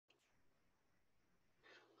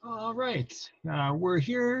All right. We're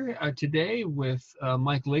here today with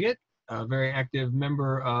Mike Ligett, a very active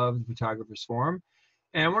member of the Photographers Forum.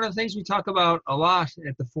 And one of the things we talk about a lot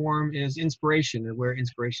at the forum is inspiration and where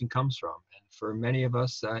inspiration comes from. And for many of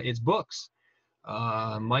us, it's books.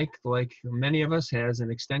 Mike, like many of us, has an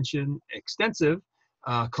extensive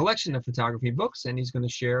collection of photography books, and he's going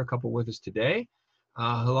to share a couple with us today.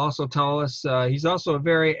 He'll also tell us he's also a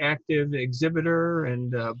very active exhibitor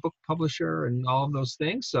and book publisher and all of those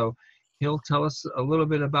things. So he'll tell us a little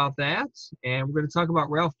bit about that. And we're going to talk about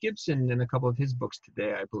Ralph Gibson and a couple of his books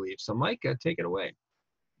today, I believe. So Mike, take it away.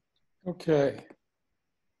 Okay.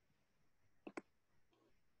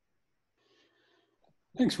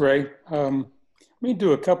 Thanks, Ray. Let me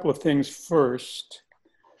do a couple of things first.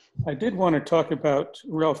 I did want to talk about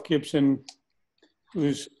Ralph Gibson,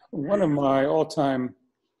 who's one of my all-time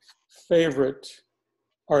favorite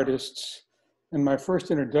artists. And my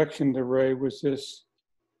first introduction to Ray was this,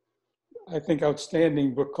 I think,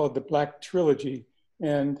 outstanding book called The Black Trilogy.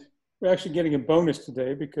 And we're actually getting a bonus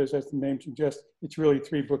today because, as the name suggests, it's really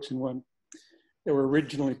 3 books in one. They were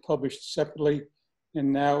originally published separately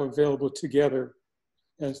and now available together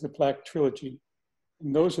as the Black Trilogy.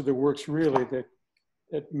 And those are the works really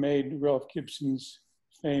that made Ralph Gibson's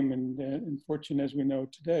fame and fortune as we know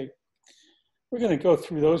today. We're going to go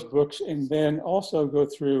through those books and then also go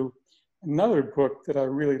through another book that I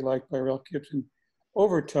really like by Ralph Gibson,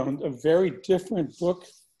 Overtones, a very different book.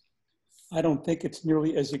 I don't think it's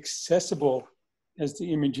nearly as accessible as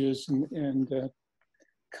the images and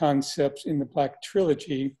concepts in the Black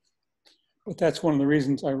Trilogy, but that's one of the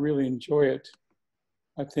reasons I really enjoy it.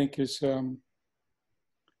 I think is the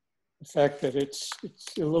fact that it's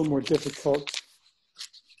a little more difficult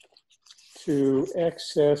to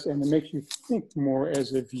access and it makes you think more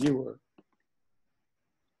as a viewer.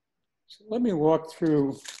 So let me walk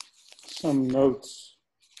through some notes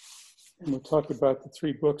and we'll talk about the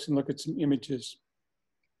 3 books and look at some images.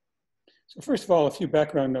 So first of all, a few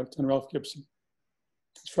background notes on Ralph Gibson.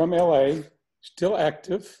 He's from LA, still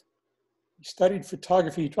active. He studied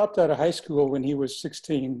photography. He dropped out of high school when he was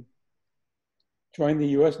 16, joined the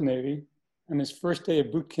US Navy. On his first day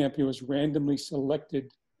of boot camp, he was randomly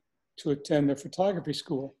selected to attend a photography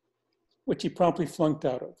school, which he promptly flunked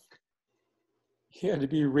out of. He had to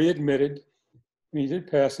be readmitted, and he did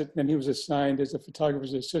pass it. Then he was assigned as a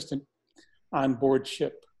photographer's assistant on board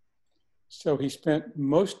ship. So he spent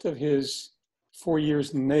most of his 4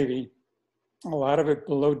 years in the Navy, a lot of it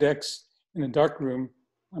below decks in a dark room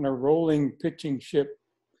on a rolling pitching ship,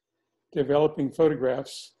 developing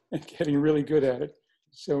photographs and getting really good at it.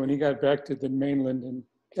 So when he got back to the mainland and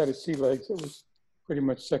got his sea legs, it was pretty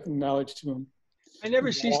much second knowledge to him. I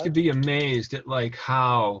never cease to be amazed at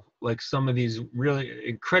how some of these really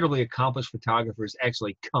incredibly accomplished photographers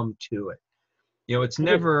actually come to it. You know, it's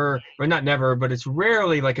never, or not never, but it's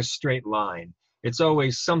rarely like a straight line. It's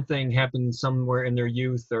always something happened somewhere in their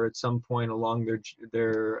youth or at some point along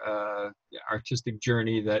their artistic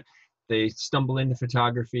journey that they stumble into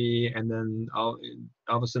photography, and then all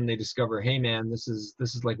of a sudden they discover, hey man, this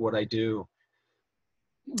is like what I do.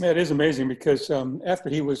 It is amazing because after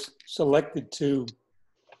he was selected to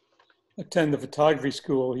attend the photography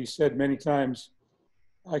school, he said many times,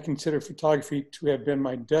 I consider photography to have been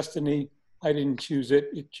my destiny. I didn't choose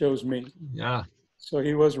it, it chose me. Yeah. So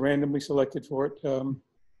he was randomly selected for it.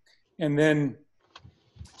 And then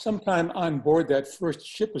sometime on board that first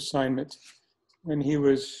ship assignment, when he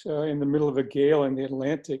was in the middle of a gale in the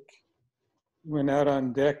Atlantic, he went out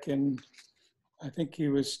on deck and I think he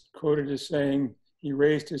was quoted as saying, he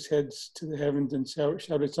raised his heads to the heavens and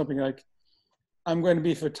shouted something like, I'm going to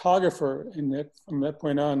be a photographer. And that from that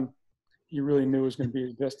point on, he really knew it was going to be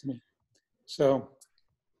his destiny. So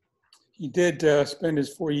he did spend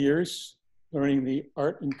his 4 years learning the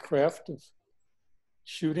art and craft of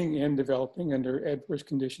shooting and developing under adverse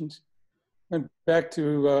conditions. Went back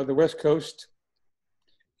to the West Coast,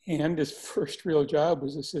 and his first real job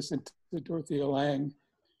was assistant to Dorothea Lange.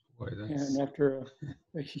 Boy, and after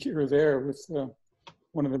a year there with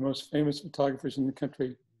one of the most famous photographers in the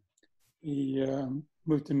country, he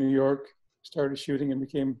moved to New York, started shooting, and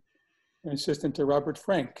became an assistant to Robert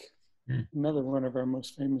Frank, another one of our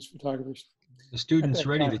most famous photographers. The student's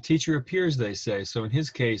ready, the teacher appears, they say. So in his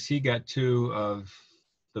case, he got 2 of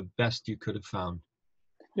the best you could have found.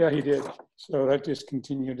 Yeah, he did. So that just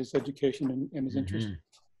continued his education and his interest.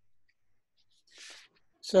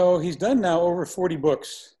 So he's done now over 40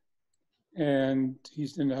 books, and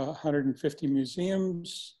he's in 150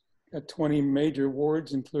 museums, got 20 major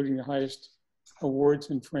awards, including the highest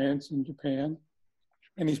awards in France and Japan.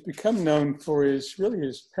 And he's become known for his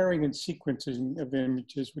pairing and sequencing of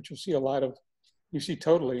images, which you'll see a lot of You see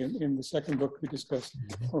totally in the second book we discussed,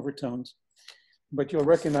 Overtones. But you'll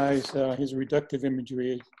recognize his reductive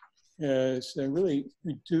imagery as really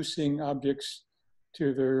reducing objects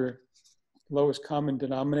to their lowest common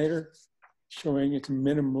denominator, showing its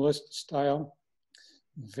minimalist style,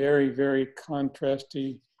 very, very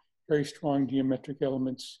contrasty, very strong geometric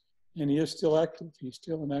elements. And he is still active. He's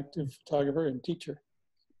still an active photographer and teacher.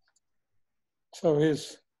 So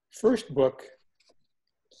his first book,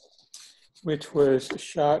 which was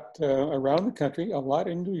shot around the country, a lot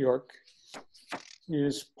in New York,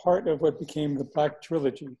 is part of what became the Black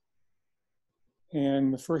Trilogy.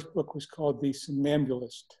 And the first book was called The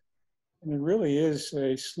Somnambulist. And it really is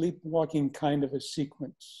a sleepwalking kind of a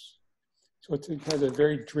sequence. So it has a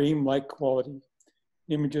very dreamlike quality.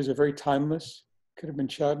 The images are very timeless, could have been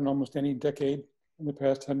shot in almost any decade in the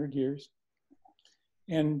past 100 years.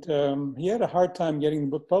 And he had a hard time getting the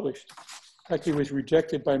book published. In fact, he was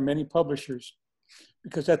rejected by many publishers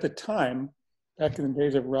because at the time, back in the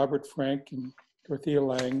days of Robert Frank and Dorothea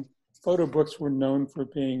Lange, photo books were known for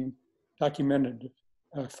being documented,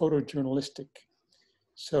 photojournalistic.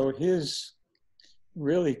 So his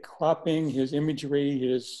really cropping, his imagery,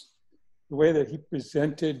 the way that he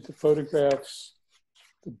presented the photographs,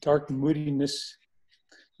 the dark moodiness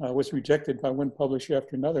was rejected by one publisher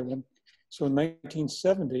after another one. So in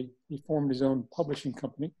 1970, he formed his own publishing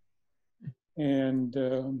company and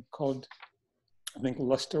called, I think,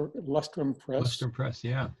 Lustrum Press. Lustrum Press,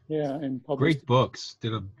 yeah. Yeah, and published. Great books.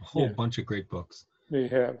 Did a whole bunch of great books. They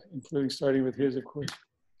have, including starting with his, of course.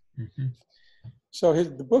 Mm-hmm. So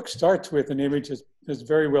the book starts with an image that's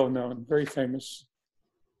very well known, very famous,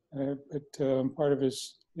 but part of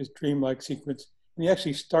his dreamlike sequence. And he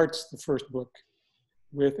actually starts the first book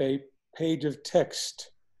with a page of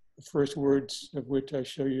text, the first words of which I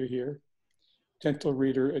show you here. Gentle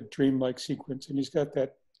reader, a dreamlike sequence. And he's got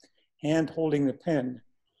that hand holding the pen.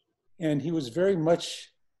 And he was very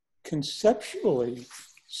much conceptually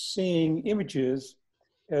seeing images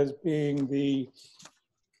as being the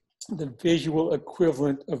visual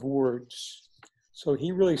equivalent of words. So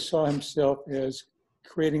he really saw himself as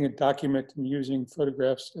creating a document and using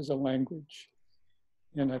photographs as a language.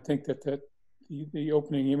 And I think that the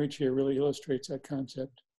opening image here really illustrates that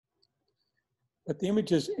concept. But the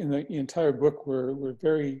images in the entire book were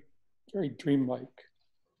very, very dreamlike.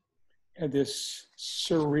 Had this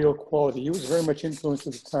surreal quality. He was very much influenced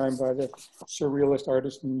at the time by the surrealist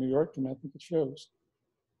artists in New York, and I think it shows.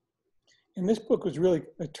 And this book was really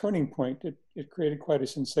a turning point. It created quite a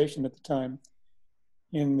sensation at the time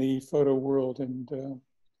in the photo world. And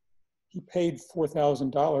he paid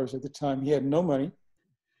 $4,000 at the time. He had no money.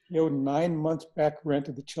 He owed 9 months back rent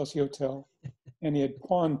at the Chelsea Hotel. And he had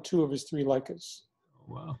pawned 2 of his 3 Leicas.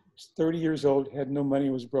 Wow. He was 30 years old, had no money,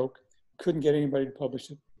 was broke. Couldn't get anybody to publish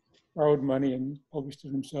it. Borrowed money and published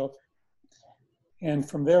it himself. And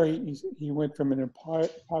from there, he went from an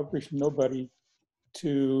impoverished nobody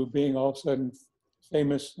to being all of a sudden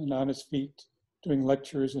famous and on his feet, doing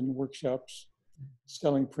lectures and workshops,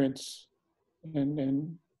 selling prints.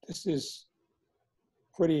 And this is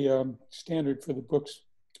pretty standard for the books,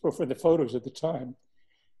 or for the photos at the time.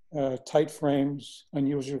 Tight frames,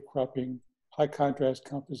 unusual cropping, high contrast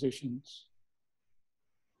compositions.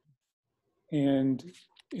 And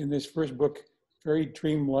in this first book, very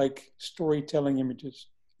dreamlike storytelling images.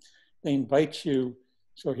 They invite you.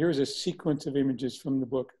 So here's a sequence of images from the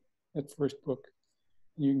book, that first book.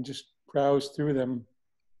 You can just browse through them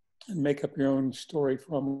and make up your own story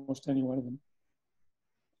for almost any one of them.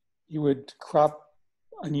 You would crop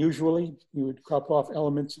unusually. You would crop off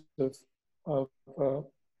elements of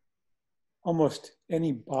almost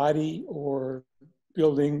any body or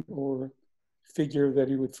building or figure that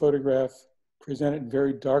he would photograph, present it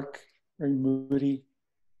very dark, very moody,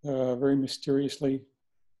 very mysteriously.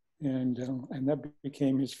 And that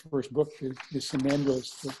became his first book, the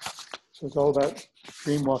Somnambulist book. So it's all about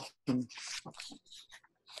dreamwalking,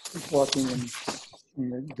 sleepwalking,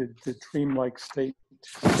 and the dreamlike state.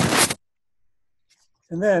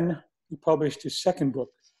 And then he published his second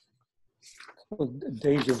book called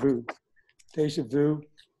Deja Vu. Deja Vu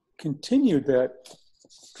continued that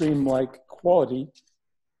dreamlike quality,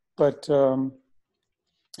 but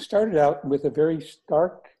started out with a very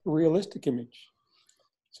stark, realistic image.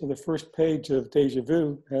 So the first page of Deja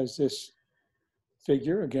Vu has this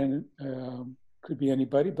figure, again, could be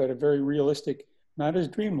anybody, but a very realistic, not as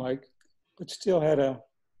dreamlike, but still had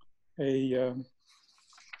an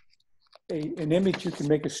image you can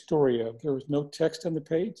make a story of. There was no text on the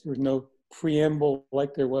page. There was no preamble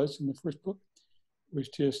like there was in the first book. It was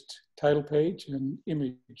just title page and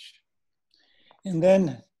image. And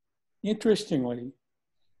then, interestingly,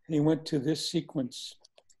 And he went to this sequence.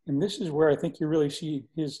 And this is where I think you really see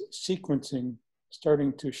his sequencing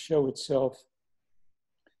starting to show itself.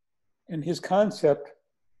 And his concept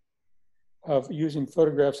of using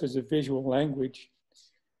photographs as a visual language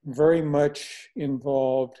very much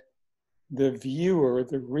involved the viewer,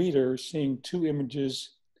 the reader, seeing two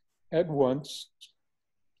images at once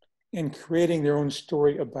and creating their own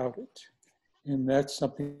story about it. And that's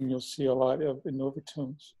something you'll see a lot of in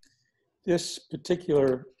overtones. This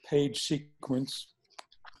particular page sequence,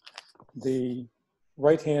 the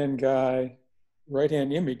right-hand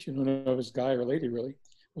image, you don't know if it's guy or lady really,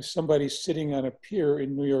 was somebody sitting on a pier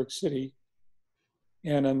in New York City.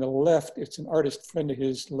 And on the left, it's an artist friend of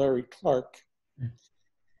his, Larry Clark,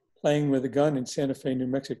 playing with a gun in Santa Fe, New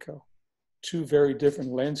Mexico. Two very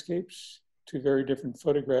different landscapes, two very different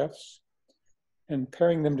photographs, and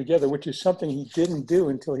pairing them together, which is something he didn't do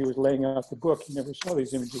until he was laying out the book. He never saw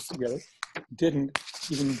these images together, didn't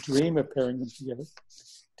even dream of pairing them together,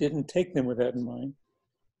 didn't take them with that in mind,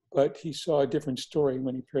 but he saw a different story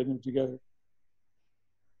when he paired them together.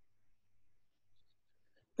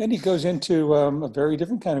 Then he goes into a very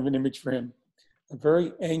different kind of an image for him, a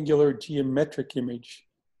very angular geometric image,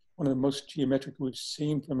 one of the most geometric we've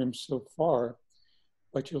seen from him so far,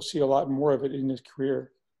 but you'll see a lot more of it in his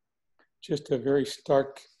career. Just a very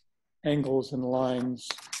stark angles and lines,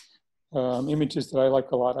 images that I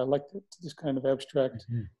like a lot. I like this kind of abstract,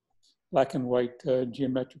 black and white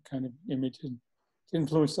geometric kind of image. It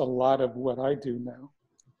influenced a lot of what I do now.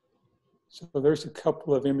 So there's a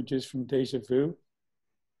couple of images from Deja Vu.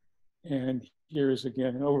 And here's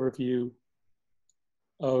again an overview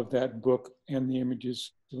of that book and the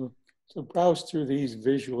images. So browse through these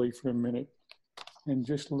visually for a minute and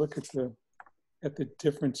just look at the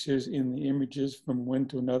differences in the images from one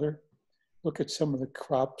to another. Look at some of the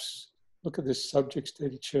crops. Look at the subjects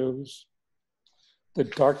that he chose. The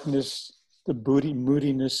darkness, the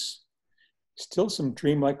moodiness, still some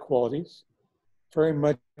dreamlike qualities. Very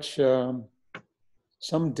much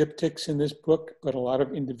some diptychs in this book, but a lot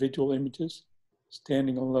of individual images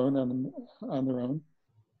standing alone on their own.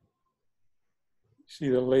 You see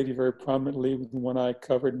the lady very prominently with one eye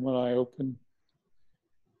covered and one eye open.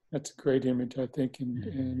 That's a great image, I think,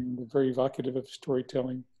 and very evocative of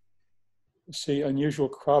storytelling. You see unusual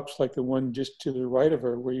crops like the one just to the right of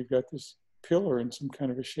her, where you've got this pillar and some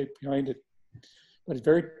kind of a shape behind it. But it's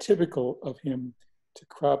very typical of him to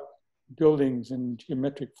crop buildings and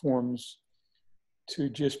geometric forms to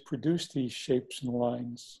just produce these shapes and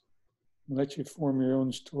lines and let you form your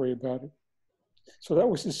own story about it. So that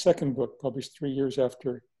was his second book, published 3 years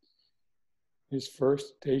after his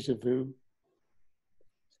first, Deja Vu.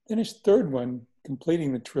 Then his third one,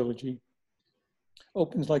 completing the trilogy,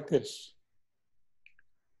 opens like this.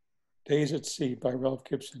 Days at Sea by Ralph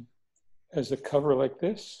Gibson. Has a cover like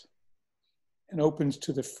this and opens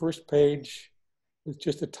to the first page with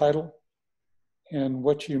just a title and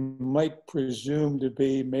what you might presume to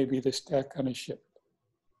be maybe the stack on a ship.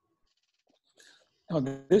 Now,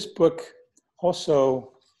 this book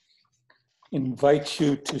also invites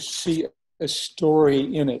you to see a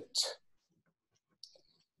story in it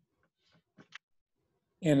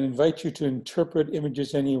and invites you to interpret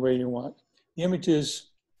images any way you want. The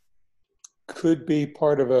images could be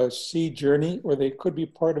part of a sea journey, or they could be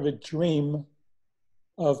part of a dream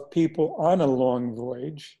of people on a long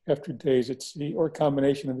voyage after days at sea, or a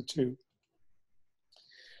combination of the two.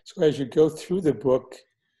 So as you go through the book,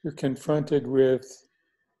 you're confronted with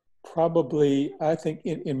probably, I think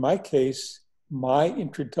in my case, my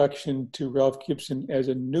introduction to Ralph Gibson as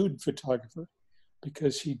a nude photographer,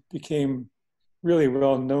 because he became really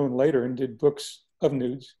well known later and did books of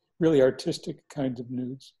nudes, really artistic kinds of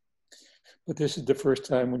nudes. But this is the first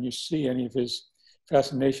time when you see any of his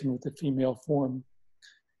fascination with the female form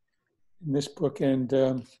in this book. And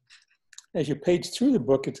as you page through the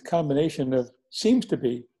book, it's a combination of, seems to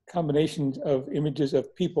be combinations of images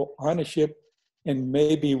of people on a ship and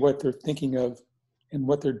maybe what they're thinking of and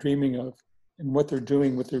what they're dreaming of and what they're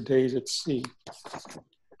doing with their days at sea.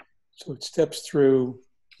 So it steps through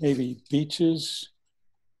maybe beaches,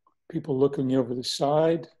 people looking over the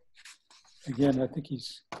side. Again, I think he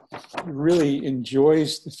really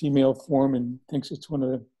enjoys the female form and thinks it's one of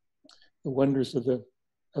the wonders of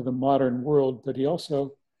the modern world, but he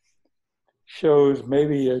also shows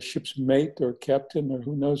maybe a ship's mate or captain or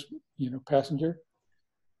who knows, passenger.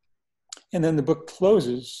 And then the book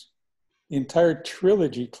closes, the entire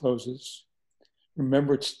trilogy closes.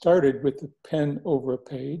 Remember, it started with the pen over a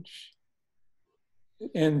page. It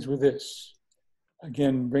ends with this.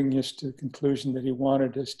 Again, bringing us to the conclusion that he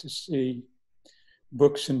wanted us to see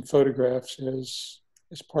books and photographs as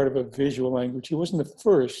as part of a visual language. He wasn't the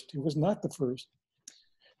first, he was not the first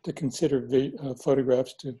to consider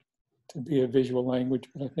photographs to be a visual language,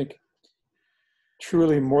 but I think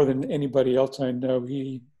truly more than anybody else I know,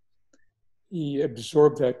 he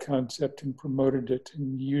absorbed that concept and promoted it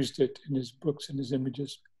and used it in his books and his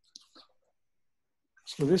images.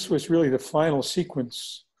 So this was really the final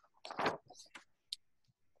sequence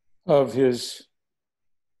of his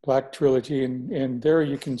Black Trilogy. And there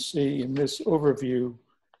you can see in this overview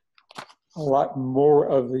a lot more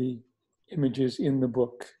of the images in the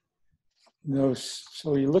book.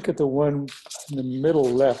 So you look at the one in the middle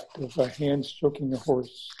left of a hand stroking a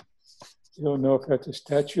horse. You don't know if that's a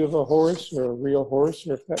statue of a horse or a real horse,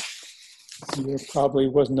 or if that probably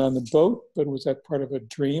wasn't on the boat, but was that part of a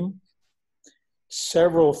dream?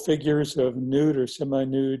 Several figures of nude or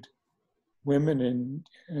semi-nude women,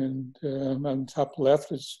 and on the top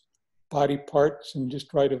left is body parts, and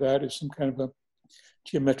just right of that is some kind of a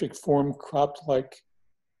geometric form cropped like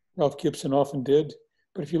Ralph Gibson often did.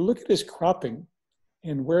 But if you look at his cropping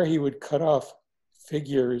and where he would cut off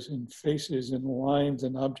figures and faces and lines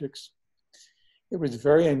and objects, it was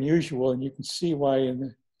very unusual, and you can see why in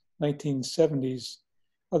the 1970s,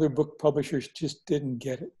 other book publishers just didn't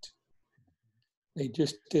get it. They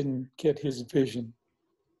just didn't get his vision.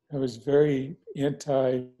 It was very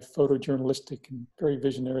anti-photojournalistic and very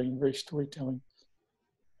visionary and very storytelling.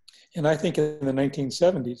 And I think in the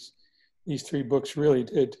 1970s, these three books really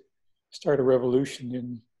did start a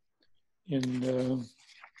revolution in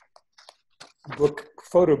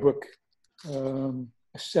photo book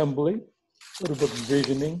assembly, photo book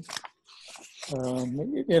visioning.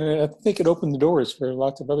 And I think it opened the doors for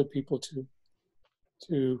lots of other people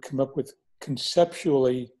to come up with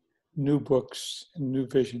conceptually new books and new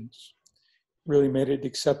visions. Really made it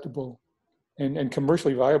acceptable and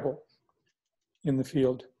commercially viable in the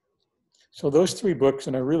field. So those three books,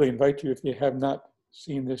 and I really invite you, if you have not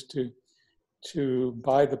seen this, to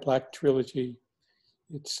buy the Black Trilogy.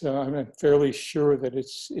 It's I'm fairly sure that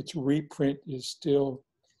its reprint is still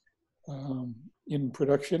in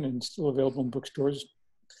production and still available in bookstores,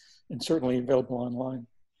 and certainly available online.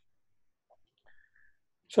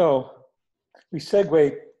 So we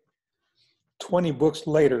segue 20 books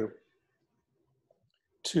later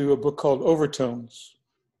to a book called Overtones,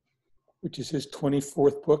 which is his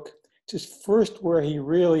 24th book. It's his first where he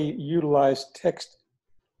really utilized text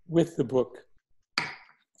with the book.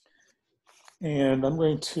 And I'm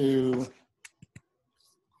going to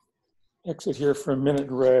exit here for a minute,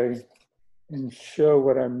 Ray, and show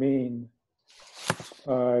what I mean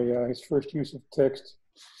by his first use of text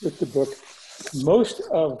with the book. Most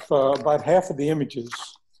of, about half of the images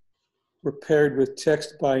were paired with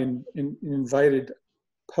text by invited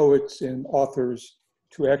poets and authors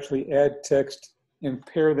to actually add text and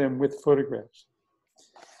pair them with photographs.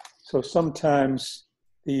 So sometimes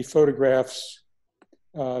the photographs,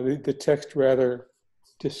 the text rather,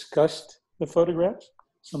 discussed the photographs.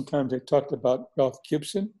 Sometimes they talked about Ralph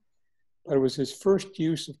Gibson, but it was his first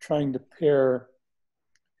use of trying to pair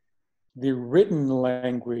the written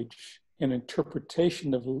language and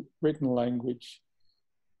interpretation of written language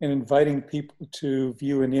and inviting people to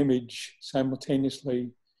view an image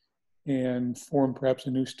simultaneously and form perhaps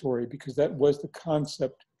a new story, because that was the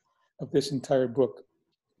concept of this entire book.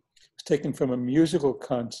 It's taken from a musical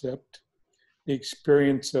concept, the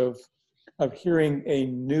experience of hearing a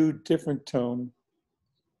new, different tone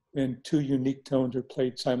when two unique tones are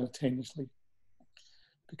played simultaneously.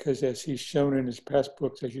 Because as he's shown in his past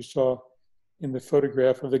books, as you saw in the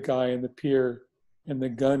photograph of the guy in the pier and the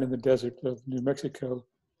gun in the desert of New Mexico,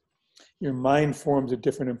 your mind forms a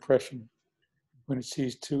different impression when it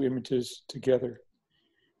sees two images together.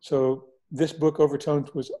 So this book,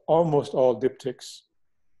 Overtones, was almost all diptychs,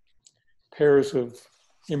 pairs of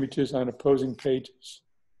images on opposing pages.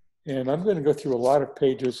 And I'm going to go through a lot of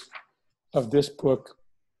pages of this book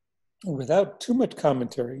without too much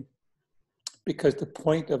commentary, because the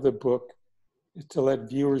point of the book is to let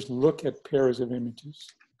viewers look at pairs of images,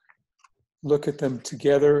 look at them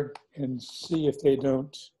together and see if they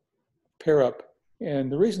don't pair up.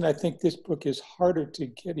 And the reason I think this book is harder to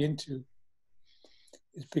get into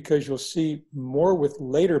is because you'll see more with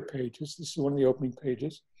later pages. This is one of the opening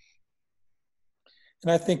pages.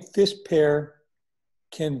 And I think this pair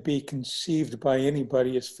can be conceived by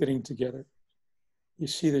anybody as fitting together. You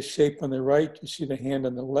see the shape on the right, you see the hand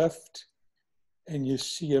on the left, and you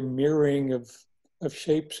see a mirroring of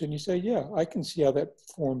shapes, and you say, yeah, I can see how that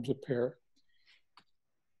forms a pair.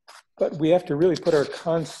 But we have to really put our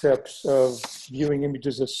concepts of viewing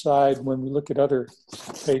images aside when we look at other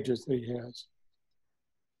pages that he has.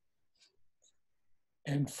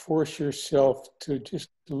 and force yourself to just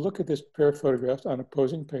look at this pair of photographs on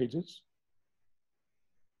opposing pages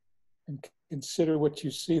and consider what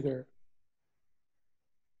you see there.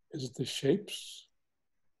 Is it the shapes?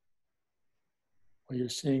 Or you're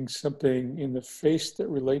seeing something in the face that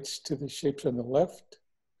relates to the shapes on the left,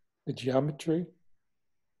 the geometry?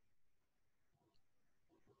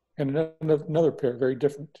 And another pair, very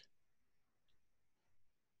different.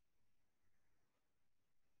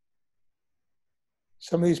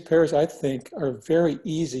 Some of these pairs, I think, are very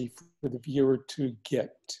easy for the viewer to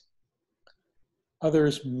get.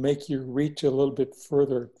 Others make you reach a little bit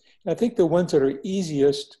further. And I think the ones that are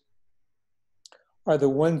easiest are the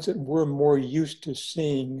ones that we're more used to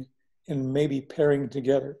seeing and maybe pairing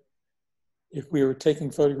together. If we were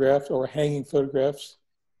taking photographs or hanging photographs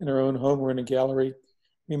in our own home or in a gallery,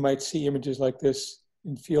 we might see images like this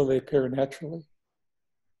and feel they pair naturally.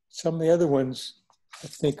 Some of the other ones, I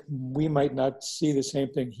think we might not see the same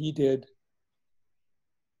thing he did.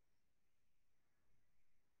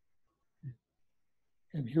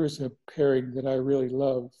 And here's a pairing that I really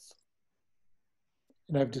love,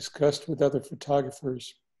 and I've discussed with other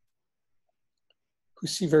photographers who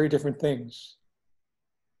see very different things.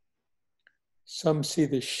 Some see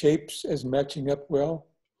the shapes as matching up well.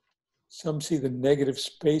 Some see the negative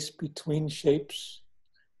space between shapes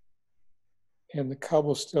and the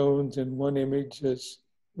cobblestones in one image as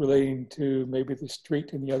relating to maybe the street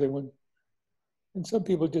in the other one. And some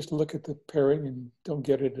people just look at the pairing and don't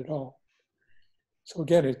get it at all. So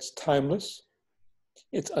again, it's timeless,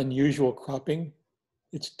 it's unusual cropping,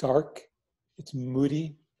 it's dark, it's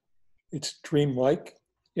moody, it's dreamlike.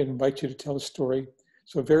 It invites you to tell a story.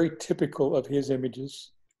 So very typical of his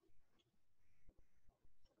images.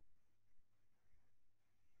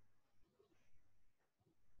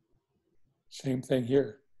 Same thing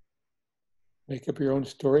here. Make up your own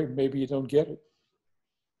story. Maybe you don't get it.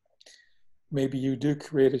 Maybe you do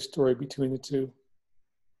create a story between the two.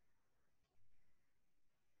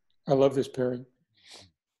 I love this pairing.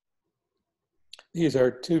 These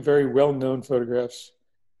are two very well-known photographs,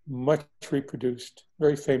 much reproduced,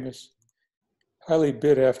 very famous, highly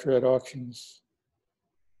bid after at auctions.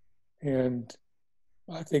 And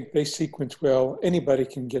I think they sequence well. Anybody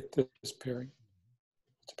can get this pairing.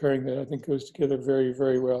 It's a pairing that I think goes together very,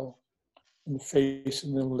 very well. In the face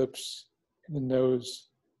and the lips and the nose.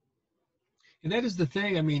 And that is the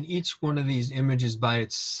thing. I mean, each one of these images by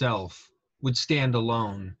itself would stand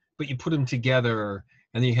alone, but you put them together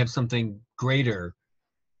and then you have something greater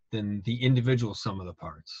than the individual sum of the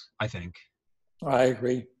parts, I think. I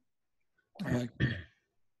agree.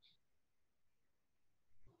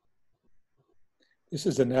 This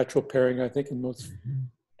is a natural pairing, I think, in most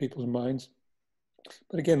people's minds.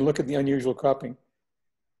 But again, look at the unusual cropping.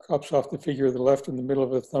 Crops off the figure of the left in the middle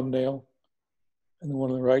of a thumbnail, and the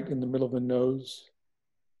one on the right in the middle of the nose.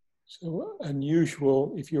 So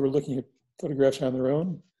unusual if you were looking at photographs on their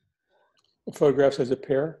own. The photographs as a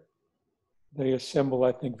pair, they assemble,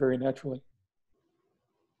 I think, very naturally.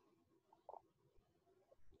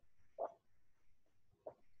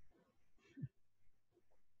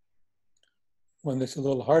 One that's a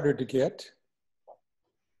little harder to get,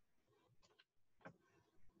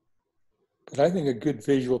 but I think a good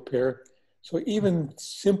visual pair. So even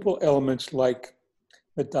simple elements like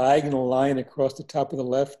the diagonal line across the top of the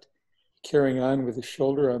left, carrying on with the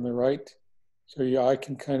shoulder on the right. So your eye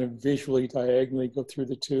can kind of visually diagonally go through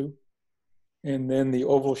the two. And then the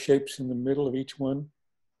oval shapes in the middle of each one.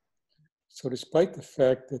 So despite the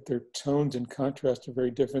fact that their tones and contrast are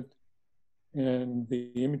very different and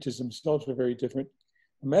the images themselves are very different,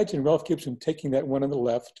 imagine Ralph Gibson taking that one on the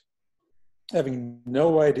left, having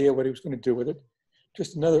no idea what he was going to do with it,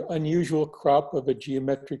 just another unusual crop of a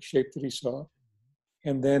geometric shape that he saw,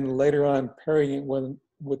 and then later on pairing it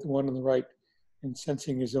with the one on the right and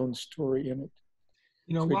sensing his own story in it.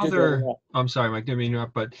 You know, So while they're, I'm sorry, Mike, didn't mean to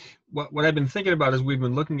interrupt, but what I've been thinking about is we've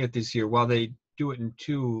been looking at this here, while they do it in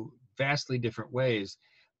two vastly different ways,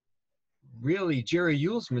 really Jerry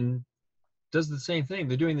Uelsman does the same thing.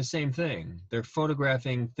 They're doing the same thing. They're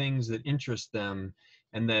photographing things that interest them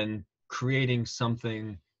and then creating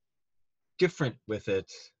something different with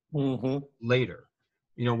it later.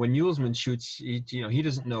 You know, when Uelsman shoots, he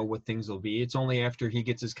doesn't know what things will be. It's only after he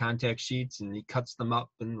gets his contact sheets and he cuts them up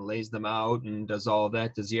and lays them out and does all of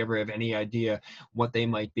that, does he ever have any idea what they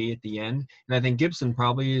might be at the end. And I think Gibson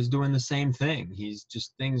probably is doing the same thing. He's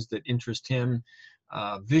just things that interest him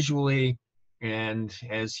visually, and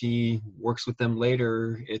as he works with them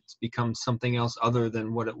later, it's become something else other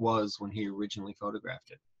than what it was when he originally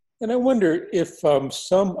photographed it. And I wonder if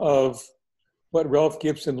some of what Ralph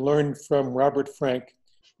Gibson learned from Robert Frank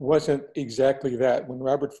wasn't exactly that. When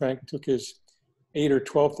Robert Frank took his 8 or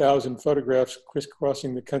 12,000 photographs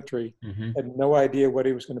crisscrossing the country, Mm-hmm. had no idea what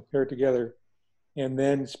he was going to pair together, and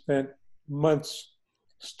then spent months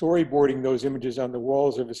storyboarding those images on the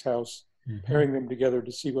walls of his house, Mm-hmm. pairing them together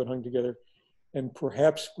to see what hung together. And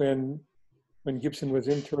perhaps when Gibson was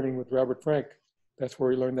interning with Robert Frank, that's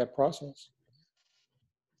where he learned that process.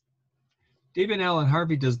 David Allen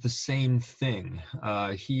Harvey does the same thing.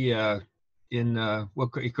 Well,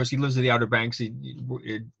 of course, he lives in the Outer Banks. He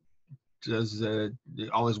does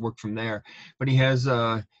all his work from there. But he has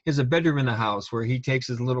a bedroom in the house where he takes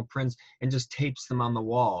his little prints and just tapes them on the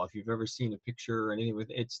wall. If you've ever seen a picture or anything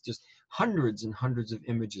with it, it's just hundreds and hundreds of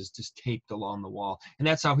images just taped along the wall. And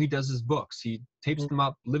that's how he does his books. He tapes them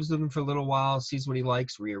up, lives with them for a little while, sees what he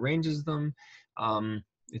likes, rearranges them.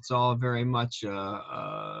 It's all very much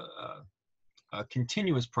a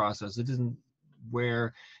continuous process. It isn't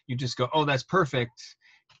where you just go, oh, that's perfect.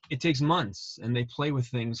 It takes months, and they play with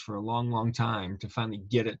things for a long, long time to finally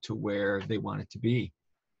get it to where they want it to be.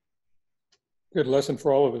 Good lesson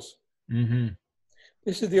for all of us. Mm-hmm.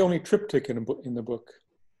 This is the only triptych in the book.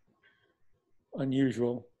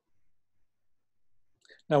 Unusual.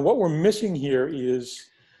 Now, what we're missing here is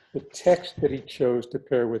the text that he chose to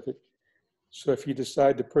pair with it. So if you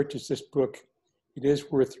decide to purchase this book, it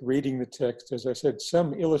is worth reading the text. As I said,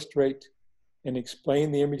 some illustrate and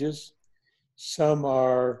explain the images. Some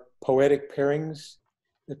are poetic pairings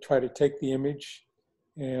that try to take the image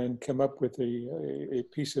and come up with a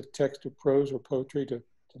piece of text or prose or poetry to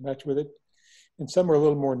match with it. And some are a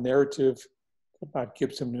little more narrative about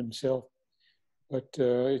Gibson himself. But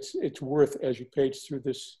it's worth, as you page through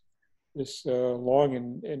this long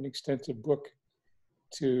and extensive book,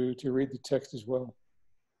 to read the text as well.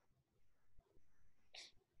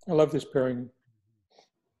 I love this pairing.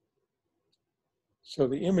 So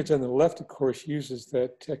the image on the left, of course, uses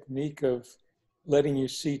that technique of letting you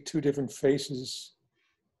see two different faces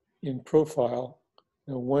in profile,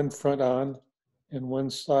 one front on and one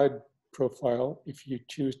side profile, if you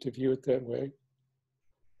choose to view it that way.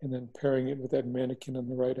 And then pairing it with that mannequin on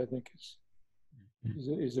the right, I think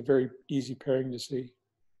is a very easy pairing to see.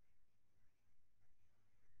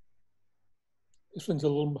 This one's a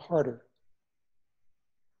little harder.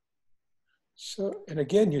 So, and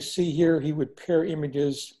again, you see here, he would pair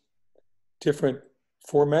images, different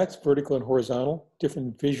formats, vertical and horizontal,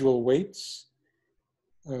 different visual weights,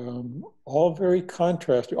 all very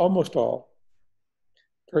contrasty, almost all.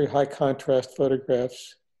 Very high contrast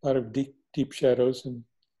photographs, a lot of deep shadows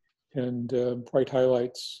and bright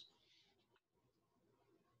highlights.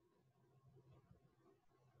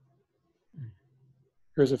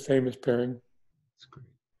 Here's a famous pairing. That's great.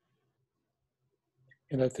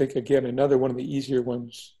 And I think, again, another one of the easier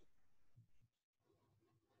ones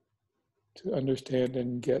to understand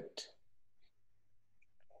and get.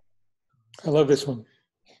 I love this one.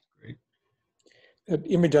 Great. That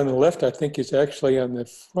image on the left, I think, is actually on the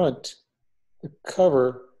front, the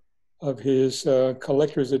cover of his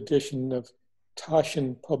collector's edition of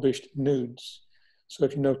Taschen published nudes. So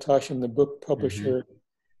if you know Taschen, the book publisher,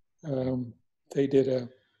 they did a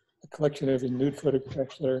collection of his nude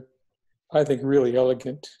photographs that are, I think, really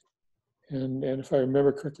elegant. And if I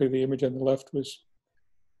remember correctly, the image on the left was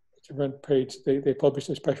the front page. They published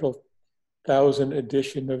a special 1,000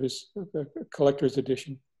 edition of his collector's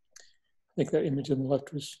edition. I think that image on the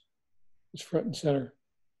left was front and center.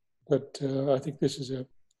 But I think this is a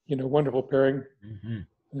wonderful pairing,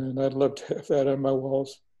 and I'd love to have that on my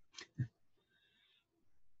walls.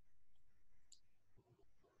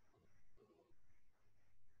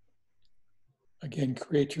 Again,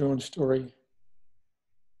 create your own story.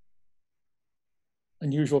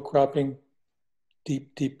 Unusual cropping,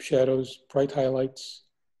 deep shadows, bright highlights.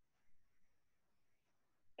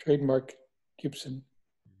 Trademark Gibson.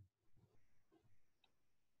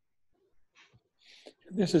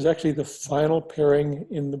 This is actually the final pairing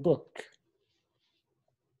in the book.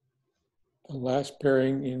 The last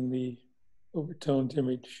pairing in the overtoned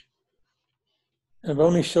image. I've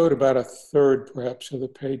only showed about a third, perhaps, of the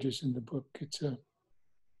pages in the book. I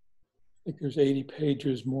think there's 80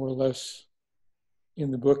 pages, more or less,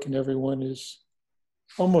 in the book, and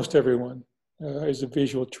almost everyone is a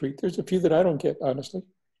visual treat. There's a few that I don't get, honestly.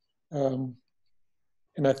 And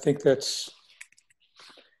I think that's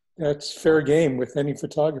fair game with any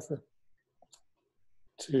photographer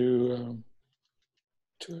to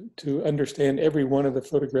understand every one of the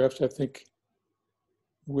photographs. I think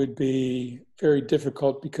would be very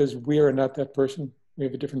difficult because we are not that person. We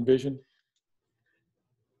have a different vision.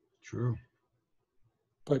 True.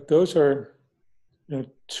 But those are,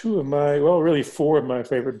 two of my, well, really 4 of my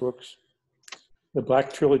favorite books. The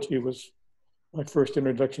Black Trilogy was my first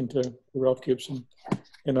introduction to Ralph Gibson,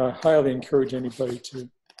 and I highly encourage anybody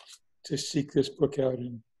to seek this book out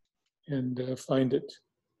and find it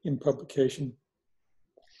in publication.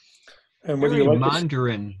 And whether Barry you like this,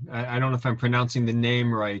 Mondrian, I don't know if I'm pronouncing the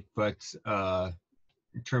name right, but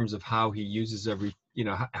in terms of how he uses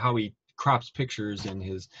how he crops pictures and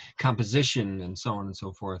his composition and so on and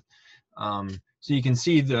so forth. So you can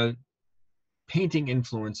see the painting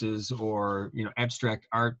influences or, abstract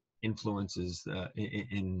art influences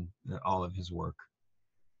in all of his work.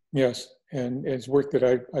 yes, and his work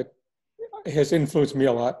that has influenced me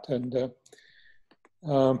a lot. And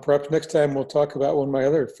perhaps next time we'll talk about one of my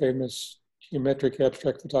other famous geometric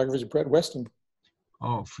abstract photographers, Brett Weston.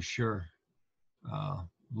 Oh, for sure.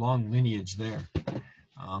 Long lineage there.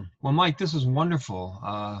 Well, Mike, this was wonderful.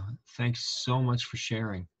 Thanks so much for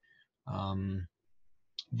sharing.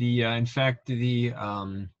 In fact,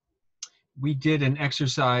 we did an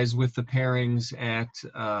exercise with the pairings at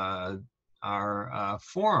our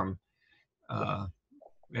forum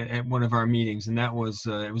at one of our meetings, and that was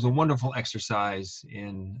it was a wonderful exercise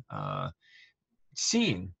in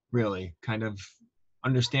seeing, really, kind of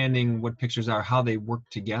understanding what pictures are, how they work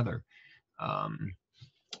together.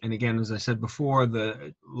 And again, as I said before,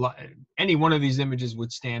 any one of these images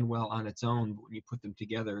would stand well on its own, but when you put them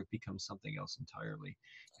together, it becomes something else entirely.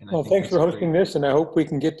 And well, thanks for hosting this, and I hope we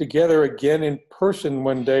can get together again in person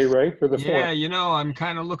one day, right, for the forum. Yeah, I'm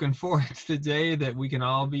kind of looking forward to the day that we can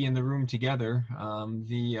all be in the room together.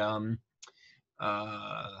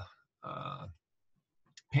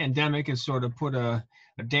 Pandemic has sort of put a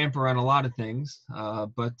damper on a lot of things,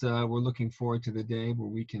 but we're looking forward to the day where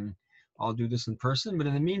we can all do this in person. But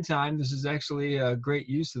in the meantime, this is actually a great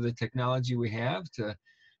use of the technology we have to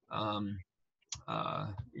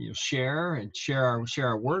share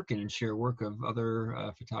our work and share work of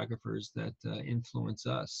other photographers that influence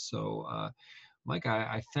us. So Mike,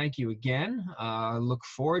 I thank you again. Look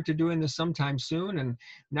forward to doing this sometime soon. And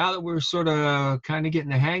now that we're sort of kind of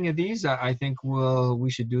getting the hang of these, I think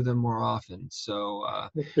we should do them more often. So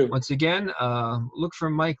once again, look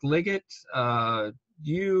for Mike Ligett.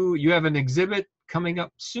 You have an exhibit coming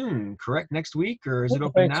up soon, correct? Next week, or is it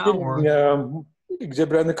open now? Or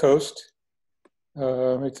exhibit on the coast.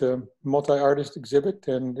 It's a multi-artist exhibit,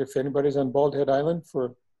 and if anybody's on Bald Head Island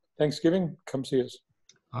for Thanksgiving, come see us.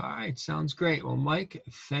 All right, sounds great. Well, Mike,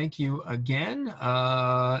 thank you again,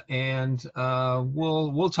 and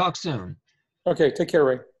we'll talk soon. Okay, take care,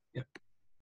 Ray.